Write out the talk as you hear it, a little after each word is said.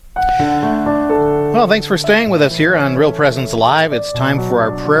Well, thanks for staying with us here on Real Presence Live. It's time for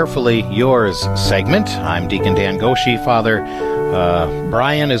our Prayerfully Yours segment. I'm Deacon Dan Goshi. Father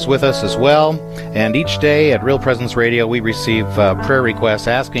Brian is with us as well. And each day at Real Presence Radio, we receive prayer requests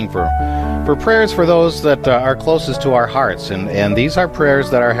asking for prayers for those that are closest to our hearts. And these are prayers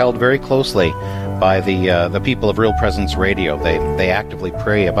that are held very closely by the people of Real Presence Radio. They actively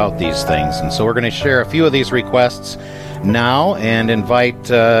pray about these things. And so we're going to share a few of these requests now and invite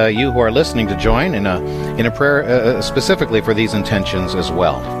you who are listening to join in a prayer specifically for these intentions as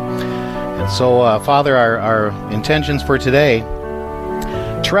well. And so, Father, our intentions for today,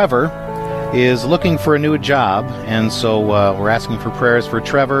 Trevor is looking for a new job, and so we're asking for prayers for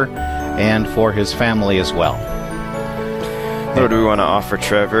Trevor and for his family as well. Lord, we want to offer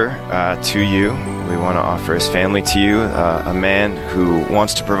Trevor to you. We want to offer his family to you, a man who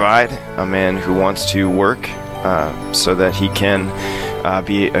wants to provide, a man who wants to work, so that he can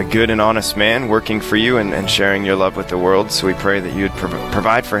be a good and honest man working for you and sharing your love with the world. So we pray that you would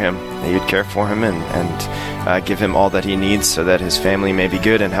provide for him, that you'd care for him and give him all that he needs so that his family may be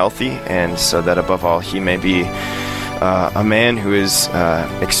good and healthy, and so that above all he may be a man who is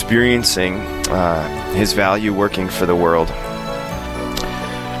experiencing his value working for the world.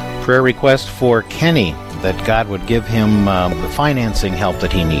 Prayer request for Kenny, that God would give him the financing help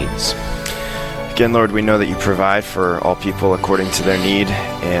that he needs. Again, Lord, we know that you provide for all people according to their need,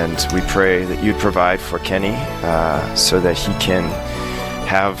 and we pray that you'd provide for Kenny so that he can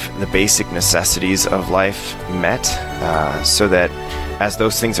have the basic necessities of life met, so that as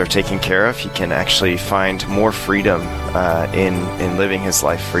those things are taken care of, he can actually find more freedom in living his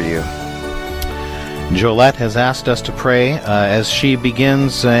life for you. Jolette has asked us to pray as she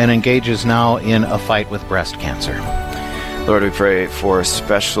begins and engages now in a fight with breast cancer. Lord, we pray for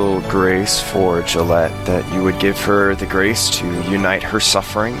special grace for Gillette, that you would give her the grace to unite her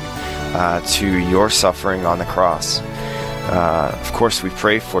suffering to your suffering on the cross. Of course, we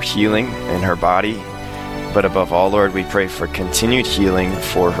pray for healing in her body, but above all, Lord, we pray for continued healing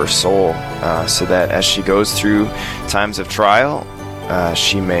for her soul, so that as she goes through times of trial,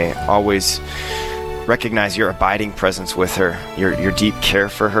 she may always recognize your abiding presence with her, your deep care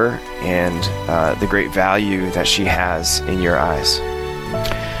for her, and the great value that she has in your eyes.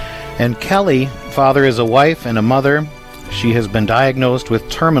 And Kelly, Father, is a wife and a mother. She has been diagnosed with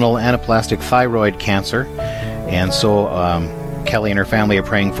terminal anaplastic thyroid cancer, and so Kelly and her family are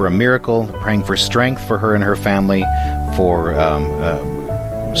praying for a miracle, praying for strength for her and her family, for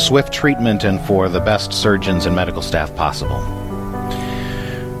swift treatment, and for the best surgeons and medical staff possible.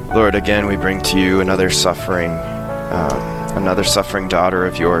 Lord, again, we bring to you another suffering daughter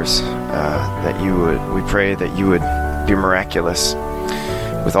of yours, we pray that you would be miraculous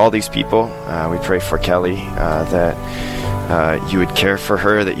with all these people. We pray for Kelly, that you would care for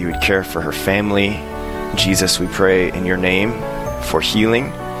her, that you would care for her family. Jesus, we pray in your name for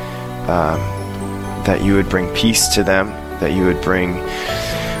healing, that you would bring peace to them, that you would bring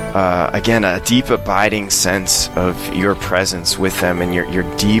again, a deep abiding sense of your presence with them and your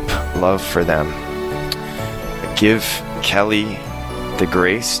deep love for them. Give Kelly the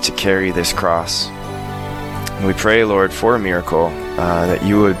grace to carry this cross. And we pray, Lord, for a miracle, that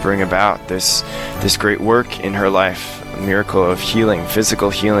you would bring about this great work in her life, a miracle of healing, physical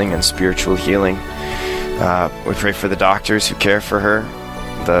healing and spiritual healing. We pray for the doctors who care for her,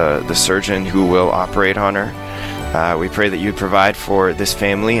 the surgeon who will operate on her. We pray that you would provide for this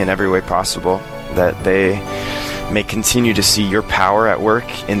family in every way possible, that they may continue to see your power at work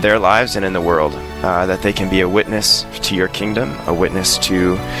in their lives and in the world, that they can be a witness to your kingdom, a witness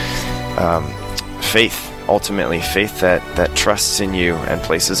to faith, ultimately, faith that trusts in you and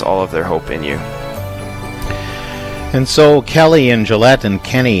places all of their hope in you. And so Kelly and Gillette and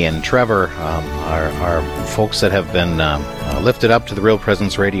Kenny and Trevor are folks that have been lifted up to the Real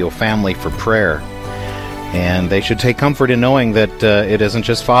Presence Radio family for prayer. And they should take comfort in knowing that it isn't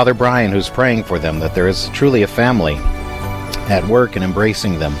just Father Brian who's praying for them, that there is truly a family at work and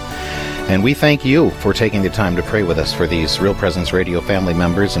embracing them. And we thank you for taking the time to pray with us for these Real Presence Radio family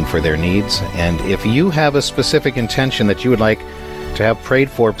members and for their needs. And if you have a specific intention that you would like to have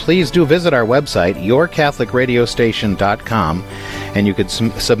prayed for, please do visit our website, yourcatholicradiostation.com, and you could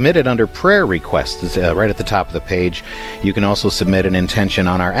submit it under prayer requests right at the top of the page. You can also submit an intention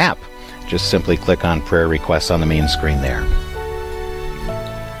on our app. Just simply click on prayer requests on the main screen there.